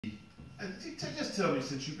Just tell me,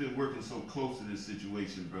 since you've been working so close to this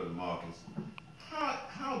situation, Brother Marcus,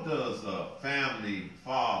 how does a family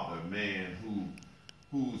father, man,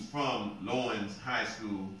 who's from Lawrence High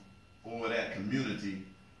School or that community,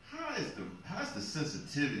 how's the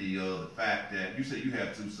sensitivity of the fact that you say you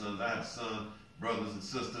have two sons, I have a son, brothers and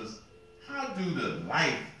sisters, how do the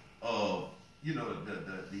life of, you know,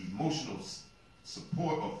 the emotional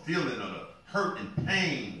support or feeling or the hurt and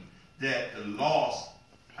pain that the loss,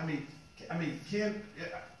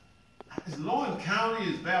 is Lawrence County,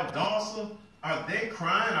 is Valdosta, are they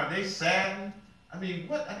crying, are they saddened?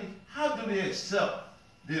 How do they accept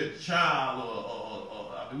their child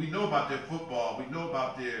we know about their football, we know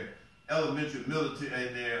about their elementary, military,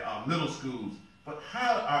 and their middle schools, but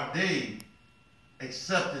how are they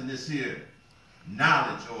accepting this here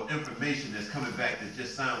knowledge or information that's coming back that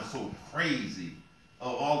just sounds so crazy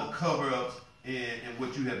of all the cover-ups and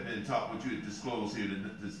what you have been taught, what you have disclosed here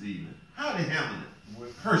this evening? How are they handling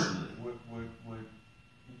it personally? With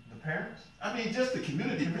the parents? Just the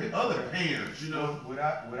community, other parents, you know. Would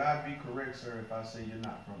I be correct, sir, if I say you're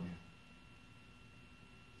not from here?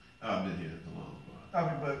 I've been here a long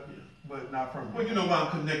while. But not from here. Well, you know why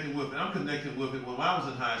I'm connecting with it? I'm connecting with it when I was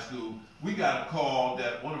in high school. We got a call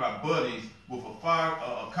that one of our buddies, with a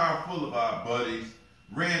car full of our buddies,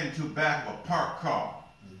 ran into the back of a parked car.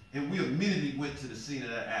 And we immediately went to the scene of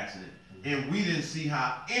that accident. And we didn't see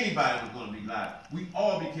how anybody was going to be live. We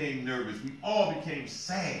all became nervous. We all became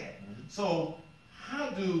sad. So how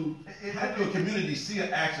do a community see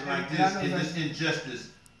an action like this and this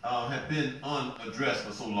injustice have been unaddressed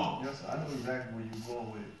for so long? Yes, sir. I know exactly where you're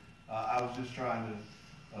going with it. I was just trying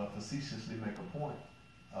to facetiously make a point.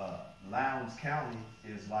 Lowndes County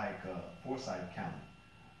is like Forsyth County.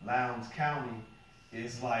 Lowndes County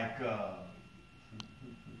is like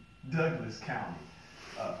Douglas County.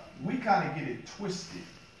 We kind of get it twisted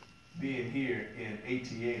being here in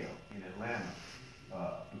ATL in Atlanta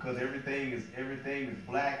because everything is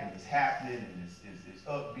black and it's happening and it's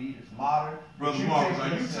upbeat, it's modern. Brother Marcus, are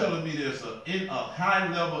you telling me there's a high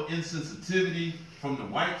level insensitivity from the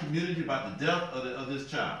white community about the death of this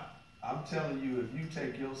child? I'm telling you, if you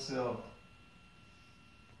take yourself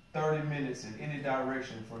 30 minutes in any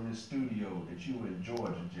direction from this studio that you in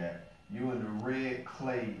Georgia, Jack, you in the red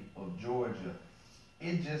clay of Georgia,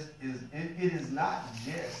 it is not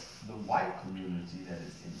just the white community that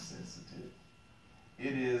is insensitive.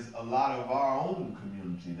 It is a lot of our own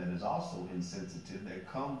community that is also insensitive,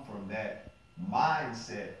 that come from that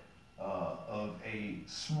mindset of a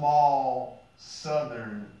small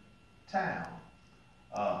southern town.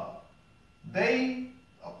 They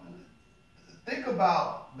think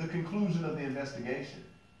about the conclusion of the investigation.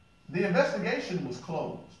 The investigation was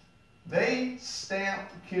closed. They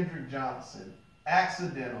stamped Kendrick Johnson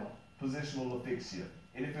accidental positional asphyxia.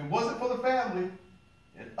 And if it wasn't for the family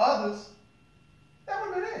and others, that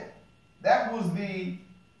would have been it. That was the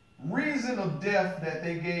reason of death that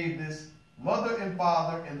they gave this mother and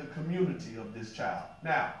father and the community of this child.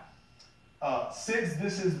 Now, since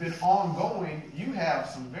this has been ongoing, you have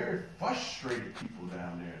some very frustrated people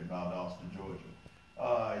down there in Valdosta, Georgia.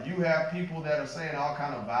 You have people that are saying all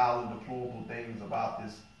kind of vile and deplorable things about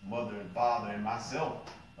this mother and father, and myself,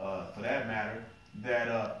 for that matter,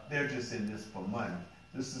 that they're just in this for money.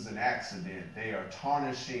 This is an accident. They are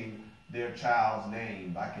tarnishing their child's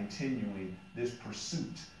name by continuing this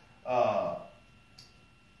pursuit.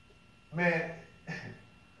 Man,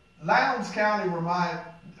 Lowndes County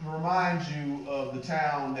reminds you of the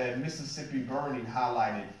town that Mississippi Burning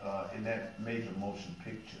highlighted in that major motion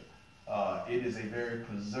picture. It is a very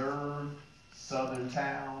preserved southern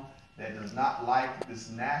town that does not like this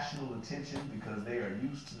national attention because they are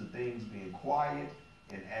used to the things being quiet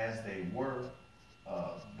and as they were.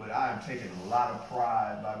 But I am taking a lot of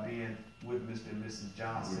pride by being with Mr. and Mrs.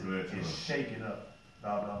 Johnson and shaking up.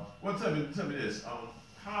 Well, tell me this.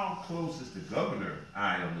 How close is the governor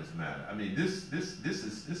eye on this matter? This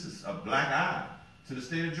is a black eye to the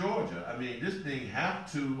state of Georgia. This thing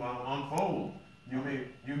have to unfold.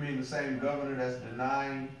 You mean the same governor that's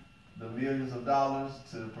denying the millions of dollars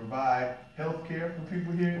to provide health care for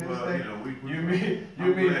people here in this state?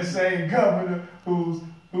 You mean the same governor whose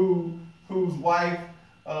wife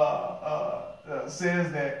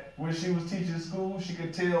says that when she was teaching school, she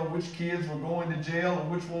could tell which kids were going to jail and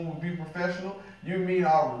which one would be professional? You mean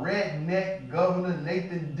our redneck governor,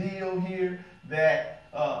 Nathan Deal here, that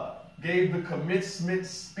gave the commencement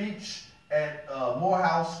speech at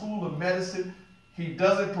Morehouse School of Medicine? He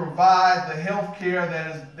doesn't provide the health care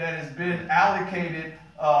that has been allocated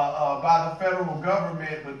by the federal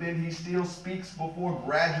government, but then he still speaks before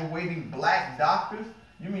graduating black doctors?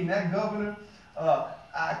 You mean that governor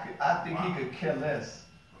I think he could care less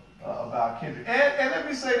about Kendrick. And let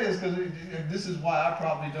me say this, because this is why I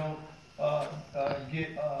probably don't get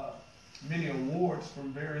many awards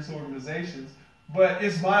from various organizations. But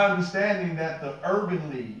it's my understanding that the Urban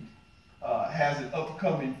League has an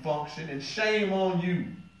upcoming function, and shame on you,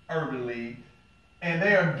 Urban League. And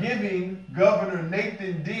they are giving Governor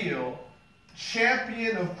Nathan Deal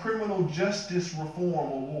Champion of Criminal Justice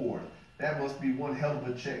Reform Award. That must be one hell of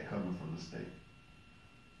a check coming from the state.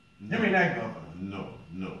 No, Give me that, Governor. No,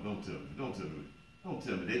 don't tell me. Don't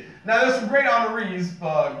tell me that. Now, there's some great honorees,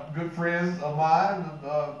 good friends of mine,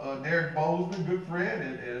 Derek Bozeman, good friend,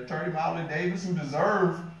 and Attorney Miley Davis, who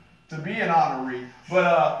deserve to be an honoree.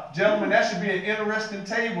 But, gentlemen, that should be an interesting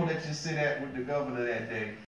table that you sit at with the governor that day.